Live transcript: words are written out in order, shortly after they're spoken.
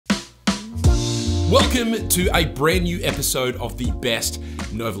Welcome to a brand new episode of the best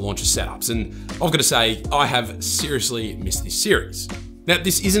Nova Launcher setups, and I've got to say, I have seriously missed this series. Now,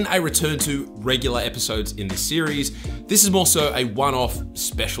 this isn't a return to regular episodes in this series. This is more so a one-off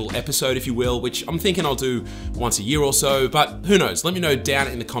special episode, if you will, which I'm thinking I'll do once a year or so, but who knows? Let me know down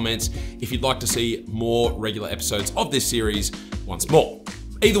in the comments if you'd like to see more regular episodes of this series once more.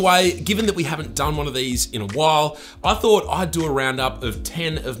 Either way, given that we haven't done one of these in a while, I thought I'd do a roundup of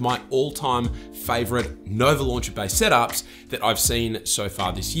 10 of my all-time favorite Nova Launcher-based setups that I've seen so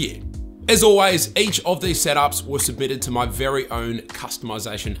far this year. As always, each of these setups were submitted to my very own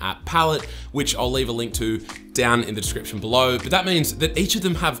customization app palette, which I'll leave a link to down in the description below. But that means that each of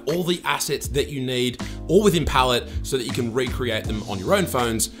them have all the assets that you need all within palette so that you can recreate them on your own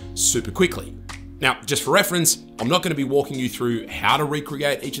phones super quickly. Now, just for reference, I'm not going to be walking you through how to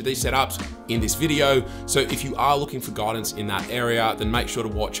recreate each of these setups in this video. So if you are looking for guidance in that area, then make sure to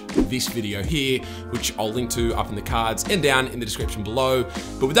watch this video here, which I'll link to up in the cards and down in the description below.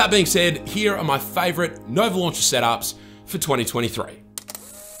 But with that being said, here are my favorite Nova Launcher setups for 2023.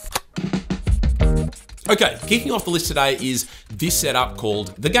 Okay, kicking off the list today is this setup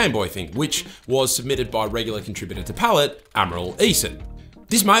called the Game Boy thing, which was submitted by regular contributor to palette, Amirul Eahsan.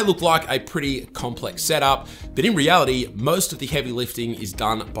 This may look like a pretty complex setup, but in reality, most of the heavy lifting is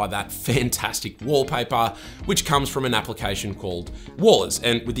done by that fantastic wallpaper, which comes from an application called Wallers.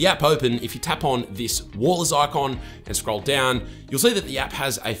 And with the app open, if you tap on this Wallers icon and scroll down, you'll see that the app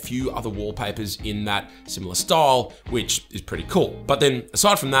has a few other wallpapers in that similar style, which is pretty cool. But then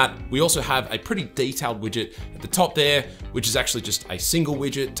aside from that, we also have a pretty detailed widget at the top there, which is actually just a single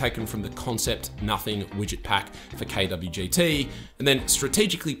widget taken from the Concept Nothing widget pack for KWGT. And then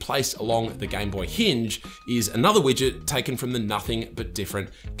strategically placed along the Game Boy hinge is another widget taken from the Nothing But Different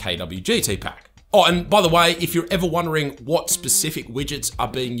KWGT pack. Oh, and by the way, if you're ever wondering what specific widgets are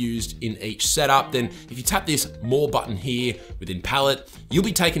being used in each setup, then if you tap this More button here within Palette, you'll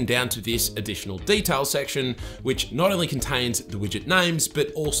be taken down to this additional details section, which not only contains the widget names,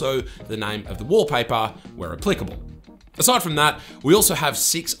 but also the name of the wallpaper where applicable. Aside from that, we also have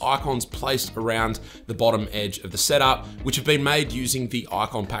 6 icons placed around the bottom edge of the setup, which have been made using the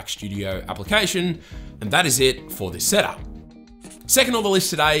Icon Pack Studio application, and that is it for this setup. Second on the list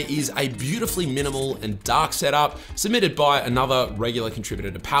today is a beautifully minimal and dark setup submitted by another regular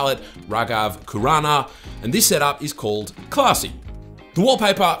contributor to palette, Raghav Khurana, and this setup is called Classy. The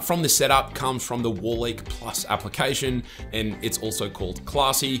wallpaper from this setup comes from the Wallleak Plus application, and it's also called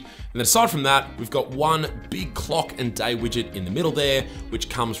Classy. And then aside from that, we've got one big clock and day widget in the middle there, which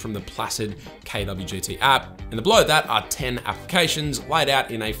comes from the Placid KWGT app. And then below that are 10 applications laid out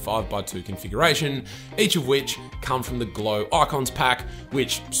in a 5x2 configuration, each of which come from the Glow Icons pack,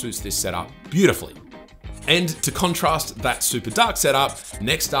 which suits this setup beautifully. And to contrast that super dark setup,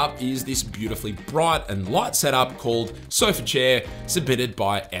 next up is this beautifully bright and light setup called Sofa Chair, submitted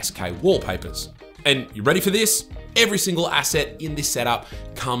by SK Wallpapers. And you ready for this? Every single asset in this setup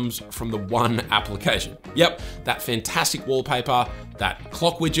comes from the one application. Yep, that fantastic wallpaper, that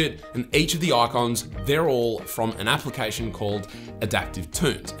clock widget, and each of the icons, they're all from an application called Adaptive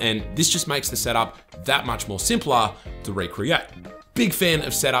Tunes. And this just makes the setup that much more simpler to recreate. Big fan of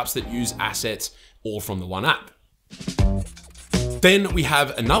setups that use assets all from the one app. Then we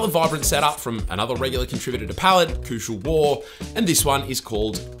have another vibrant setup from another regular contributor to palette, Kushal, and this one is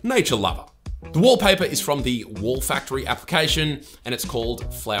called Nature Lover. The wallpaper is from the Wall Factory application, and it's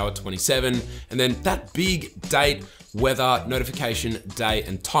called Flower 27. And then that big date, weather, notification, day,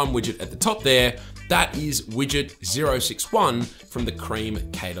 and time widget at the top there, that is widget 061 from the Cream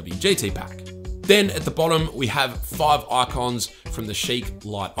KWGT pack. Then at the bottom, we have 5 icons from the Chic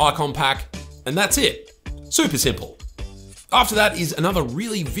Light Icon pack, and that's it. Super simple. After that is another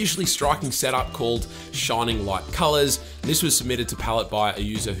really visually striking setup called Shining Light Colors. This was submitted to palette by a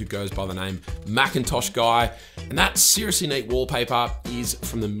user who goes by the name Macintosh Guy. And that seriously neat wallpaper is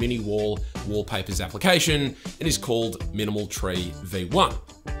from the Mini Wall Wallpapers application and is called Minimal Tree V1.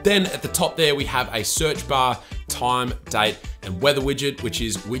 Then at the top there, we have a search bar, time, date, and weather widget, which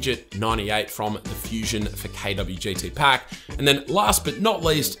is widget 98 from the Fusion for KWGT pack. And then last but not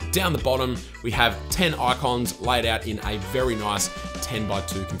least, down the bottom, we have 10 icons laid out in a very nice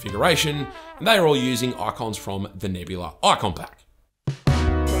 10x2 configuration. And they are all using icons from the Nebula Icon pack.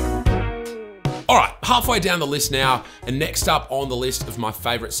 All right, halfway down the list now, and next up on the list of my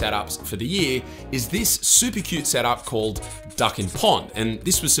favorite setups for the year is this super cute setup called Duck in Pond, and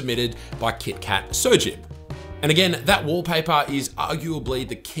this was submitted by Kitkat Sojib. And again, that wallpaper is arguably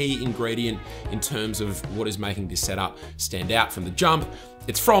the key ingredient in terms of what is making this setup stand out from the jump.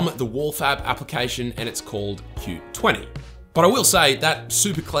 It's from the Wallfab application and it's called Cute 20. But I will say that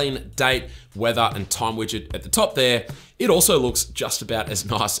super clean date, weather, and time widget at the top there, it also looks just about as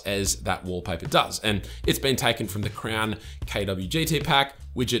nice as that wallpaper does. And it's been taken from the Crown KWGT pack,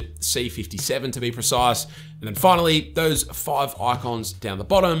 widget C57 to be precise. And then finally, those 5 icons down the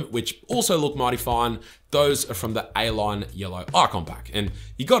bottom, which also look mighty fine, those are from the A-Line yellow icon pack. And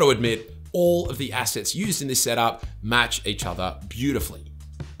you got to admit, all of the assets used in this setup match each other beautifully.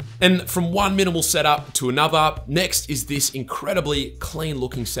 And from one minimal setup to another, next is this incredibly clean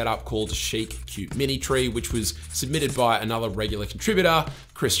looking setup called Chic Cute Mini Tree, which was submitted by another regular contributor,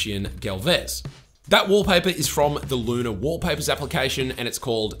 Cristian Gelvez. That wallpaper is from the Lunar Wallpapers application and it's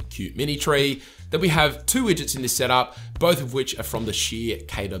called Cute Mini Tree. Then we have 2 widgets in this setup, both of which are from the sheer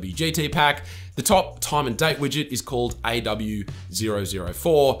KWGT pack. The top time and date widget is called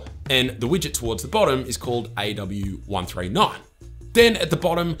AW004 and the widget towards the bottom is called AW139. Then at the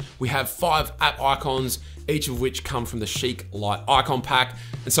bottom, we have 5 app icons, each of which come from the Chic Light icon pack.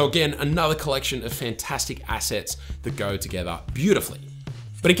 And so again, another collection of fantastic assets that go together beautifully.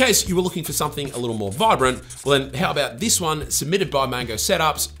 But in case you were looking for something a little more vibrant, well then how about this one submitted by Mango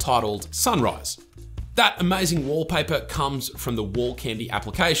Setups titled Sunrise. That amazing wallpaper comes from the Wall Candy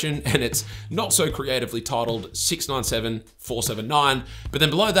application and it's not so creatively titled 697479, but then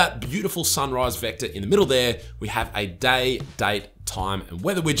below that beautiful sunrise vector in the middle there, we have a day, date, time, and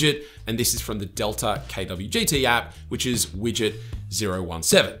weather widget, and this is from the Delta KWGT app, which is widget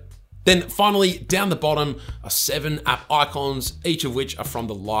 017. Then finally, down the bottom are 7 app icons, each of which are from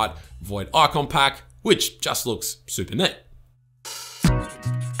the Light Void icon pack, which just looks super neat.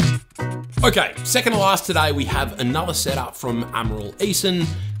 Okay, second to last today, we have another setup from Amirul Eahsan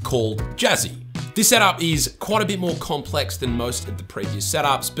called Jazzy. This setup is quite a bit more complex than most of the previous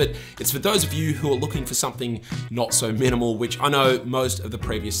setups, but it's for those of you who are looking for something not so minimal, which I know most of the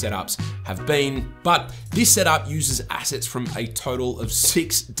previous setups have been, but this setup uses assets from a total of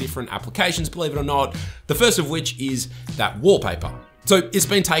 6 different applications, believe it or not, the first of which is that wallpaper. So it's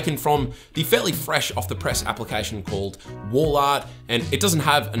been taken from the fairly fresh off the press application called Wall Art, and it doesn't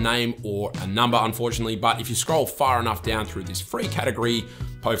have a name or a number, unfortunately, but if you scroll far enough down through this free category,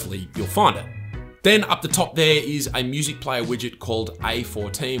 hopefully you'll find it. Then up the top there is a music player widget called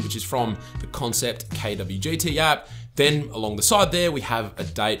A14, which is from the Concept KWGT app. Then along the side there, we have a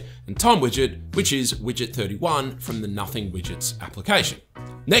date and time widget, which is widget 31 from the Nothing Widgets application.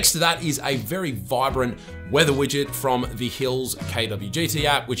 Next to that is a very vibrant weather widget from the Hills KWGT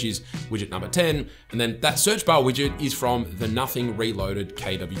app, which is widget number 10. And then that search bar widget is from the Nothing Reloaded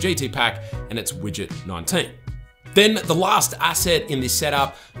KWGT pack, and it's widget 19. Then the last asset in this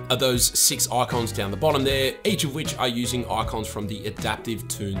setup are those 6 icons down the bottom there, each of which are using icons from the Adaptive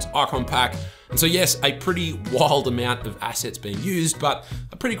Tunes icon pack. And so yes, a pretty wild amount of assets being used, but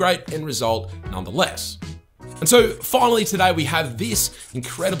a pretty great end result nonetheless. And so finally today we have this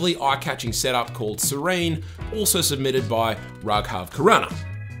incredibly eye-catching setup called Serene, also submitted by Raghav Khurana.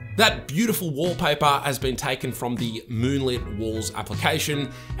 That beautiful wallpaper has been taken from the Moonlit Walls application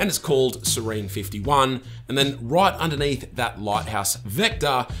and it's called Serene 51. And then right underneath that lighthouse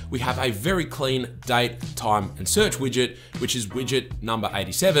vector, we have a very clean date, time, and search widget, which is widget number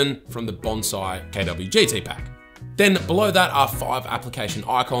 87 from the Bonsai KWGT pack. Then below that are 5 application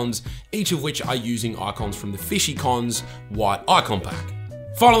icons, each of which are using icons from the Fishycon's white icon pack.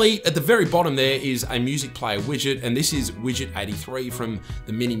 Finally, at the very bottom there is a music player widget, and this is widget 83 from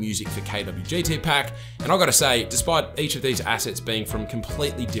the Mini Music for KWGT pack. And I gotta say, despite each of these assets being from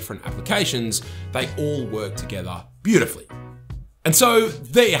completely different applications, they all work together beautifully. And so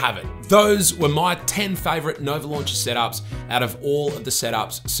there you have it. Those were my 10 favorite Nova Launcher setups out of all of the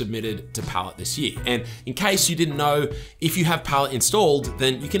setups submitted to Palette this year. And in case you didn't know, if you have Palette installed,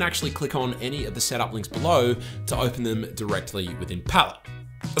 then you can actually click on any of the setup links below to open them directly within Palette.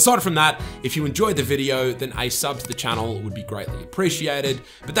 Aside from that, if you enjoyed the video, then a sub to the channel would be greatly appreciated.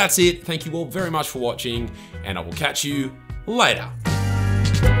 But that's it. Thank you all very much for watching, and I will catch you later.